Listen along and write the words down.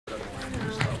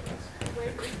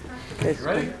You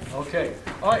ready? Okay.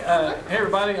 All right. Hey,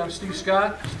 everybody. I'm Steve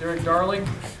Scott. It's Derek Darling.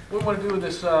 What we want to do with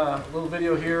this little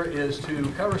video here is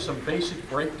to cover some basic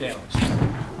breakdowns.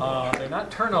 They're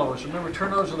not turnovers. Remember,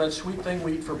 turnovers are that sweet thing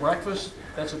we eat for breakfast.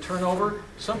 That's a turnover.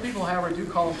 Some people, however, do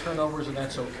call them turnovers, and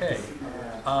that's okay.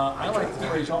 I like the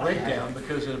phrase breakdown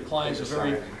because it implies a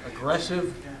very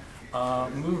aggressive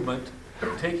movement,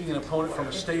 taking an opponent from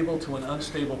a stable to an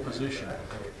unstable position.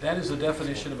 That is the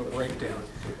definition of a breakdown.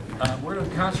 We're going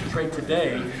to concentrate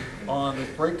today on the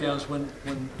breakdowns when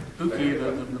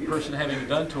Uki, the person having it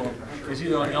done to him, is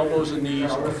either on elbows and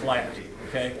knees or flat,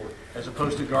 okay, as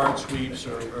opposed to guard sweeps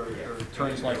or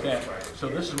turns like that. So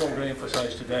this is what we're going to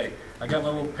emphasize today. I got my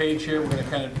little page here. We're going to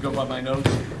kind of go by my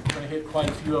notes. I'm going to hit quite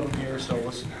a few of them here, so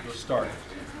let's start.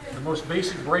 The most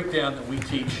basic breakdown that we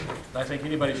teach, and I think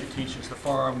anybody should teach, is the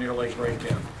forearm near leg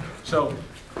breakdown. So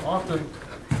often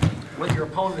when your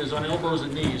opponent is on elbows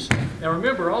and knees, now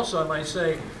remember also I might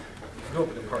say, go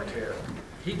up the parterre.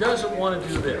 He doesn't want to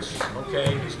do this,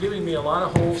 okay? He's giving me a lot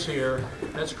of holes here.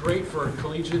 That's great for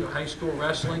collegiate high school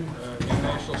wrestling,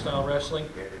 international style wrestling.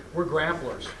 We're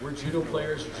grapplers. We're judo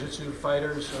players, jiu-jitsu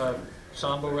fighters,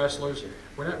 sambo wrestlers.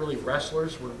 We're not really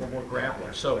wrestlers, we're more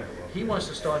grapplers. So he wants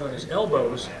to start on his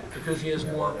elbows because he has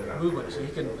more movement. So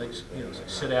he can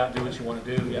sit out, do what you want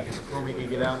to do, or he can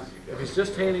get out. If he's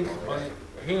just standing on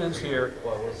hands here,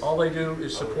 all they do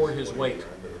is support his weight.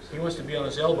 He wants to be on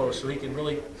his elbows so he can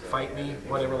really fight me,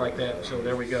 whatever like that. So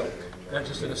there we go. That's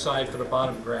just an aside for the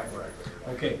bottom grappler.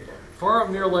 Okay,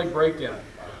 forearm near leg breakdown.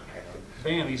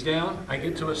 Bam, he's down, I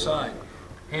get to his side.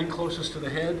 Hand closest to the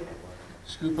head,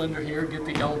 scoop under here, get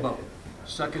the elbow.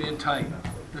 Suck it in tight.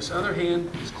 This other hand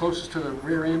is closest to the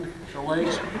rear end, the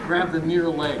legs, grab the near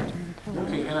leg.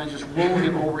 Okay, and I just roll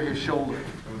him over his shoulder.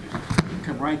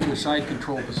 Come right to a side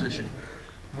control position.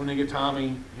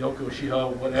 Munigatami, Yoko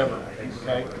Shiho, whatever.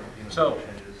 Okay? So,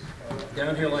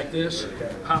 down here like this,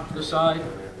 hop to the side,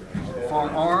 far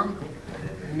arm,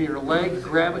 near leg,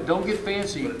 grab it. Don't get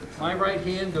fancy. My right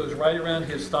hand goes right around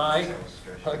his thigh,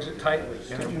 hugs it tightly,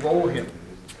 and I roll him.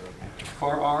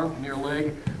 Far arm, near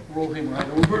leg, roll him right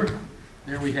over.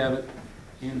 There we have it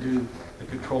into the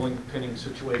controlling pinning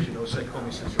situation,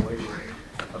 osekomi situation.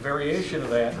 A variation of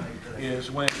that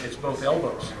is when it's both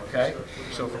elbows, okay?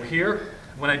 So from here,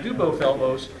 when I do both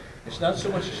elbows, it's not so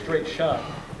much a straight shot.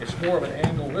 It's more of an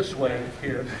angle this way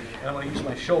here, and I'm going to use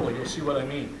my shoulder. You'll see what I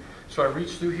mean. So I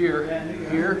reach through here,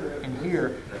 here, and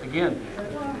here. Again,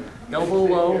 elbow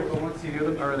low,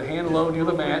 or the hand low near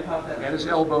the mat, and his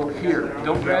elbow here.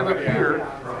 Don't grab it here,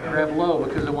 grab low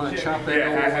because I want to chop that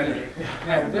elbow in.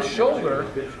 Now this shoulder,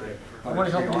 I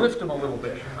want to help lift him a little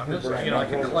bit. I'm just, I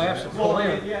can collapse and pull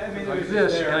in like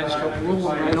this, and I just help roll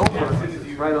him right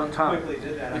over, right on top.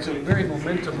 It's a very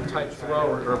momentum type throw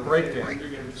or a breakdown.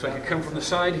 So I can come from the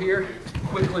side here,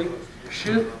 quickly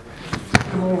shoot,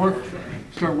 come over,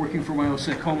 start working for my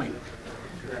osekomi.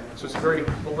 So it's a very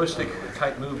ballistic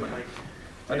type movement.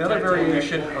 Another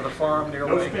variation of the forearm near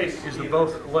leg is the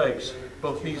both legs,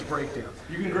 both knees breakdown.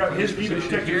 You can grab his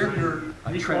position here,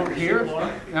 I trap here,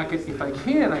 and I can, if I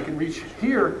can reach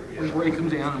here and break him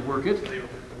down and work it.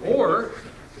 Or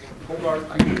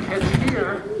I can catch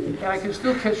here, and I can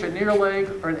still catch a near leg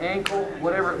or an ankle,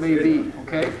 whatever it may be,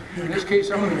 okay? In this case,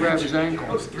 I'm going to grab his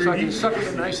ankle. So I can suck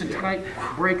it nice and tight,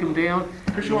 break him down,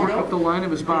 and work up the line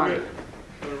of his body.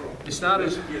 It's not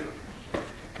as,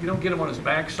 you don't get him on his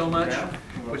back so much,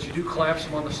 but you do collapse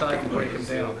him on the side and break him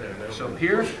down. So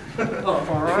here,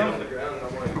 far arm,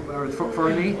 or for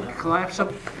a knee, collapse him,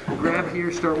 grab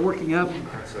here, start working up,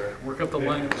 work up the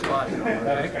line of his body.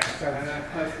 Okay?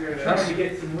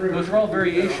 Those are all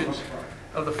variations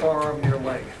of the forearm near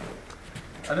leg.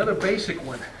 Another basic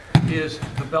one is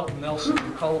the belt Nelson.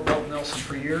 We call it belt Nelson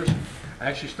for years. I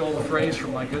actually stole the phrase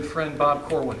from my good friend Bob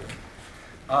Corwin.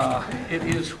 It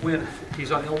is when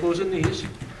he's on elbows and knees.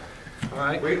 All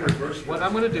right. What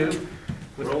I'm going to do,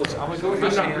 I'm going to go with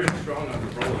this hand.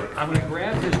 I'm going to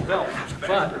grab his belt,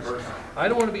 but I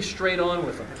don't want to be straight on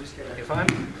with him. If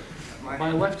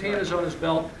my left hand is on his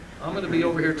belt, I'm going to be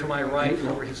over here to my right,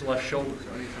 over his left shoulder.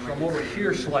 So I'm over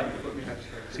here slightly.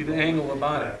 See the angle of the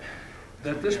body.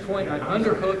 At this point, I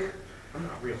underhook,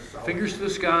 fingers to the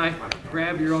sky,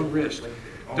 grab your own wrist.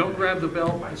 Don't grab the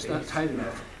belt; it's not tight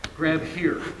enough. Grab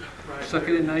here, suck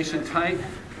it in nice and tight,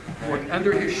 work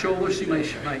under his shoulder. See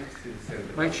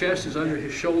my chest is under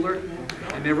his shoulder,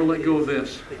 and never let go of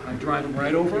this. I drive him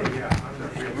right over,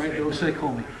 right to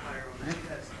osekomi.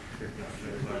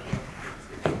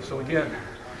 So again,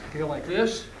 go like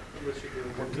this,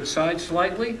 work to the side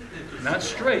slightly, not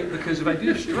straight, because if I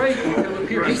do straight, you come up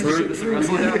here,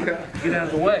 get out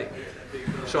of the way.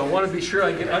 So I want to be sure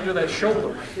I get under that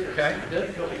shoulder, okay?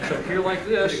 So here like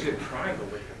this,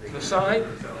 the side,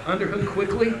 underhook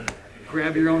quickly,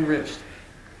 grab your own wrist.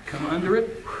 Come under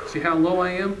it, see how low I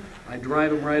am? I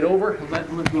drive him right over and let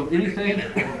go of anything in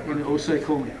the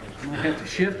osaikomi. I might have to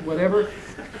shift, whatever,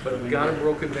 but I've got him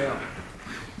broken down.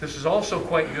 This is also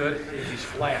quite good if he's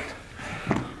flat.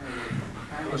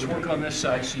 Let's work on this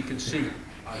side so you can see.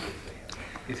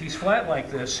 If he's flat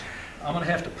like this, I'm going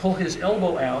to have to pull his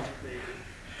elbow out,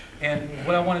 and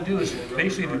what I want to do is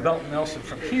basically do belt Nelson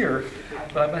from here,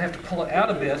 but I'm going to have to pull it out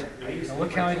a bit. Now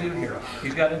look how I do here.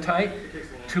 He's got it tight,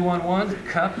 2-on-1,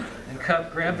 cup and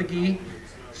cup, grab the gi,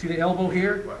 see the elbow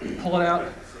here, pull it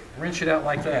out, wrench it out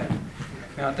like that.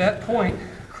 Now at that point,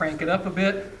 crank it up a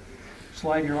bit,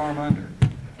 slide your arm under,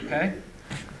 okay?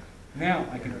 Now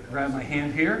I can grab my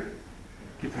hand here,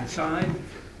 get to the side,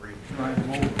 drive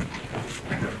him over.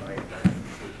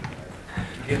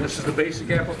 Again, this is the basic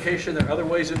application. There are other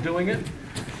ways of doing it,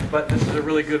 but this is a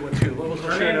really good one too. We'll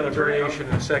show you another variation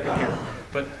in a second here.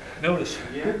 But notice,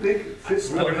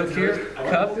 underhook here,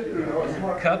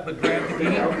 cup, but grab the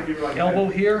gi, elbow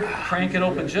here, crank it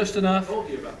open just enough.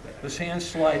 This hand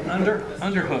slide under,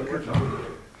 underhook.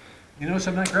 You notice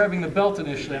I'm not grabbing the belt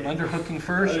initially, I'm underhooking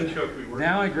first.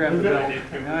 Now I grab the belt,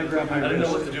 now I grab my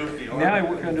wrist. Now I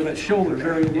work under that shoulder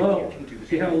very low.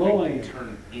 See how low I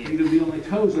am? You can be on my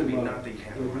toes and low.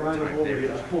 Right over to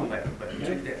this point.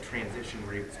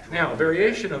 Now, a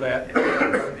variation of that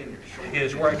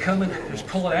is where I come in, just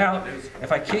pull it out.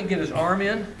 If I can't get his arm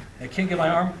in, I can't get my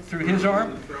arm through his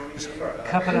arm, just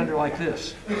cup it under like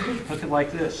this. Hook it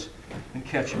like this and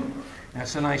catch it.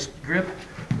 That's a nice grip.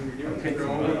 Okay.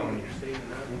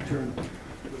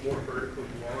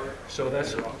 So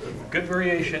that's a good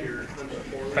variation.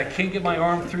 If I can't get my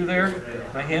arm through there,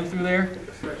 my hand through there,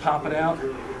 pop it out,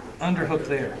 underhook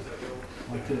there,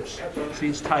 like this. See,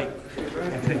 it's tight.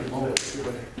 And take it over.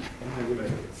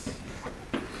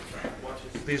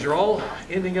 These are all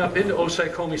ending up into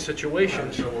osaikomi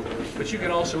situations, but you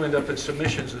can also end up in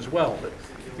submissions as well. But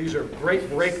these are great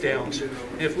breakdowns. And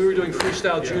if we were doing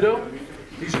freestyle judo,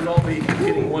 these would all be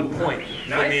getting 1 point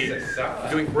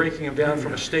for me, breaking them down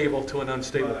from a stable to an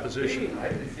unstable position.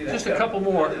 Just a couple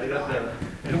more. I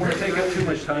don't want to take up too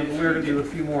much time, but we're going to do a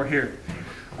few more here.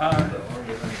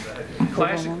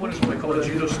 Classic one is what I call a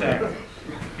judo stack.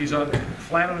 He's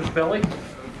flat on his belly,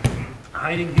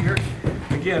 hiding here.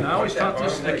 Again, I always taught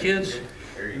this to the kids.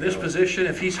 In this position,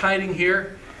 if he's hiding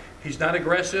here, he's not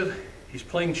aggressive, he's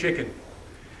playing chicken.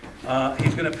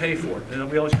 He's going to pay for it. And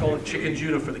we always call it chicken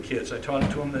judo for the kids. I taught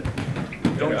it to them that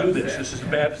don't do this. This is a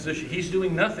bad position. He's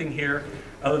doing nothing here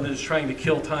other than just trying to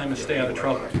kill time and stay out of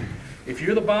trouble. If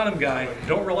you're the bottom guy,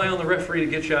 don't rely on the referee to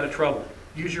get you out of trouble.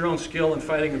 Use your own skill and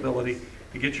fighting ability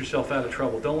to get yourself out of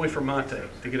trouble. Don't wait for mate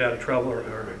to get out of trouble or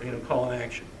call an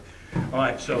action. All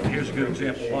right, so here's a good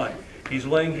example why. He's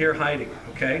laying here hiding,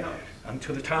 okay? I'm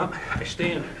to the top. I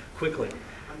stand quickly.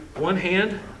 One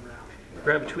hand,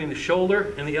 grab between the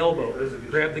shoulder and the elbow.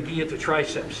 Grab the gi at the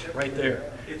triceps, right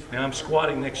there. Now I'm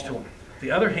squatting next to him. The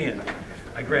other hand,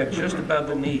 I grab just above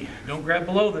the knee. Don't grab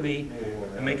below the knee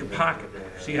and make a pocket.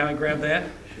 See how I grab that?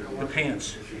 The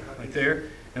pants, right there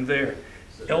and there.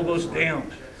 Elbows down.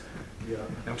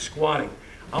 I'm squatting.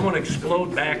 I'm going to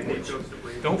explode backwards.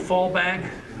 Don't fall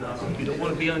back. You don't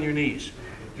want to be on your knees.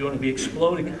 You want to be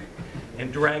exploding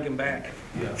and dragging back.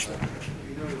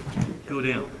 Go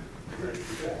down.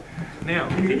 Now,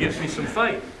 if he gives me some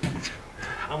fight,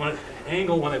 I want to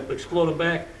angle when I explode him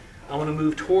back. I want to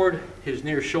move toward his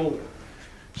near shoulder.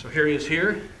 So here he is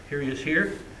here he is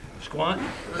here, squat.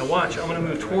 Now watch, I'm going to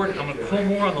move toward, I'm going to pull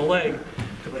more on the leg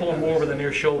to pull him more over the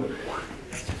near shoulder.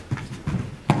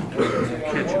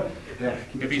 Catch him.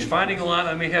 If he's fighting a lot,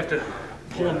 I may have to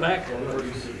pull him back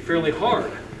fairly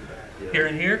hard, here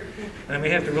and here, and I may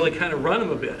have to really kind of run him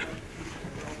a bit.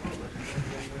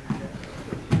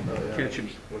 Catch him.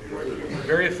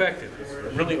 Very effective.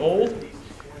 Really old,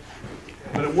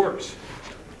 but it works.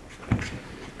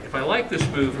 If I like this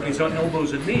move when he's on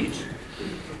elbows and knees,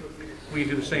 we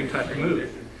can do the same type of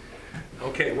move.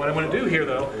 Okay, what I'm going to do here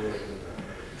though,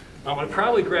 I'm going to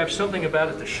probably grab something about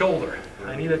at the shoulder.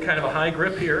 I need a kind of a high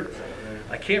grip here.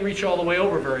 I can't reach all the way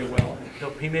over very well.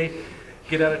 He may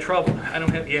get out of trouble. I don't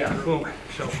have, yeah, boom.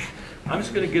 So I'm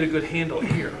just going to get a good handle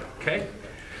here, okay?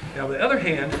 Now with the other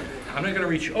hand, I'm not going to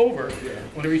reach over.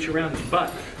 I'm going to reach around his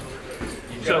butt.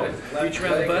 So reach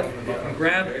around the butt and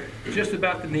grab just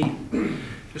about the knee,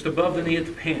 just above the knee at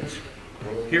the pants.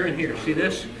 Here and here. See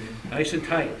this? Nice and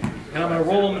tight. And I'm going to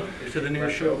roll him to the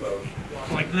near shoulder,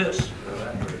 like this.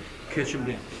 Catch him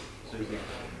down.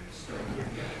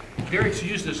 Derek's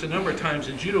used this a number of times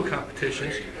in judo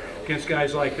competitions. against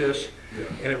guys like this,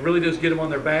 and it really does get them on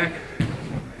their back.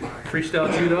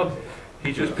 Freestyle Judo,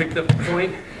 he just picked up the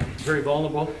point, very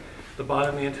vulnerable, the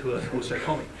bottom into a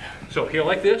osai. So here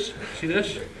like this, see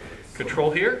this?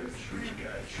 Control here,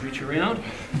 reach around,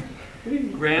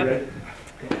 grab,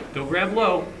 don't grab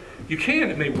low. You can,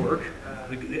 it may work,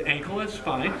 the ankle is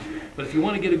fine, but if you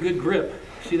want to get a good grip,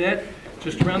 see that?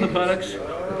 Just around the buttocks,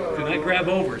 do not grab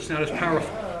over, it's not as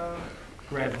powerful.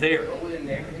 Grab there,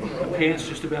 hands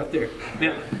just about there.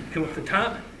 Now, come up the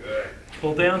top,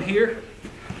 pull down here,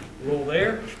 roll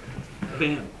there,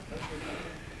 bam.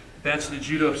 That's the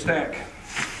judo stack.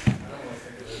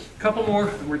 A couple more,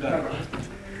 and we're done.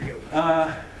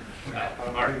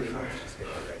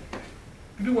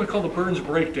 We do one called the Burns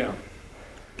breakdown.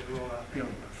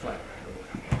 Flat.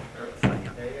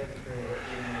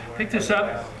 Picked this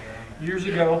up years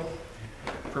ago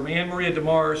from Anne Maria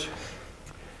DeMars,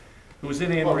 who was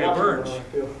in Anne Maria Burns.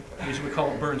 We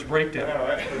call it Burns breakdown.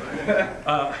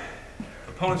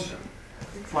 Opponents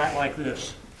flat like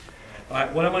this. All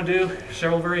right, what I'm going to do,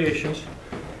 several variations.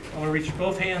 I'm going to reach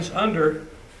both hands under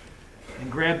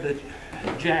and grab the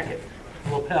jacket,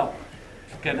 the lapel.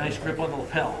 Got a nice grip on the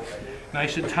lapel,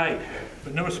 nice and tight.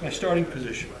 But notice my starting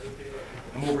position.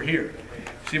 I'm over here.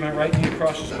 See my right knee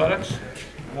across his buttocks?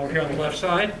 I'm over here on the left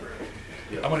side.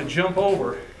 I'm going to jump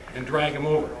over and drag him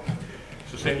over.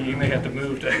 So Sandy, you may have to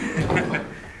move to...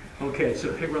 Okay,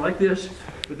 so here we're like this,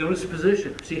 but notice the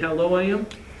position. See how low I am?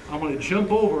 I'm going to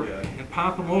jump over and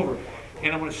pop him over,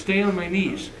 and I'm going to stay on my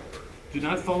knees. Do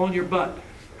not fall on your butt,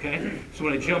 okay? So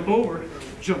when I jump over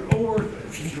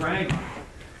and drag him.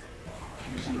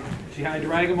 See how I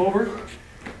drag him over?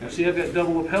 Now see I've got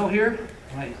double lapel here,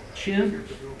 my chin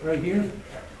right here.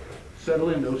 Settle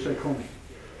in, osai.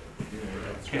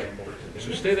 Okay,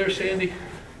 so stay there, Sandy.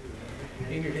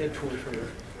 Aim your head towards her.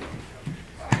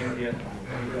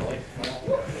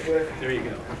 There you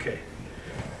go, okay.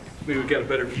 Maybe we've got a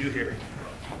better view here.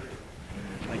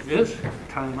 Like this,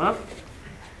 tie him up.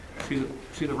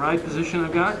 See the ride position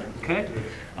I've got? Okay.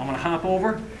 I'm going to hop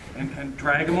over and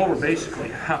drag him over, basically.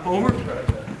 Hop over,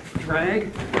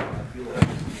 drag,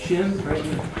 chin right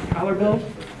in the collarbone,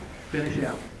 finish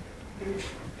out.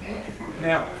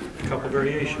 Now, a couple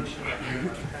variations.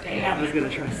 I was going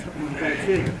to try something like that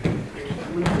too.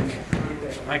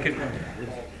 I could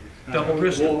double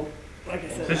wrist it. Like I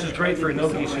said, This is great for a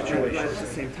no-gi situation. at the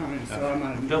same time, so I'm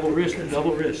not. Double wrist,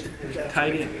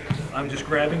 tight in. I'm just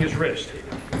grabbing his wrist.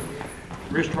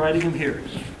 Wrist riding him here.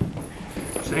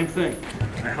 Same thing.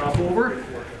 I hop over,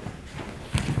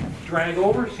 drag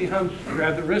over, see how I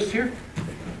grab the wrist here?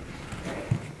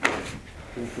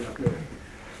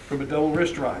 From a double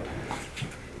wrist ride.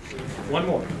 One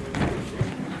more.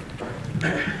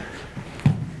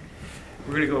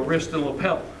 We're going to go wrist and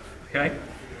lapel, okay?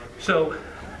 So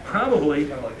probably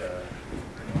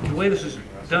the way this is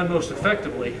done most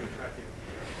effectively,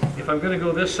 if I'm going to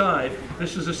go this side,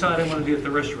 this is the side I'm going to get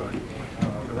the wrist ride,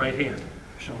 the right hand.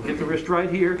 So I'll get the wrist ride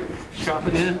here, chop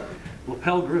it in,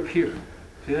 lapel grip here.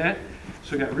 See that?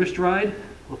 So I got wrist ride,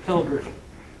 lapel grip,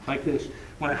 like this.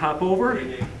 When I hop over,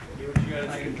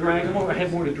 I can drag them over. I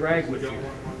have more to drag with you.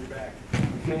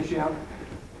 Finish out.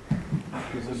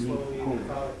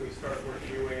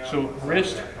 So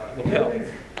wrist, lapel.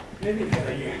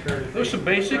 Those are some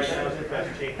basics.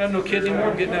 I have no kids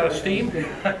anymore. I'm getting out of steam. Did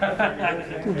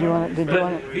you want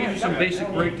it? These are some basic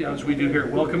breakdowns we do here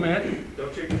at Welcome At,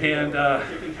 and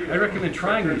I recommend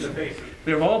trying these.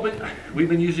 We've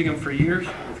been using them for years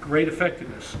with great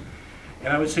effectiveness.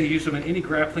 And I would say use them in any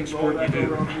grappling sport you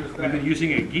do. We've been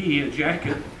using a gi, a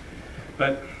jacket,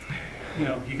 but you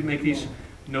know, you can make these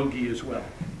no gi as well.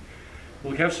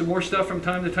 We'll have some more stuff from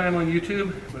time to time on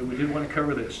YouTube, but we did want to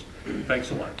cover this.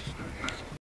 Thanks a lot.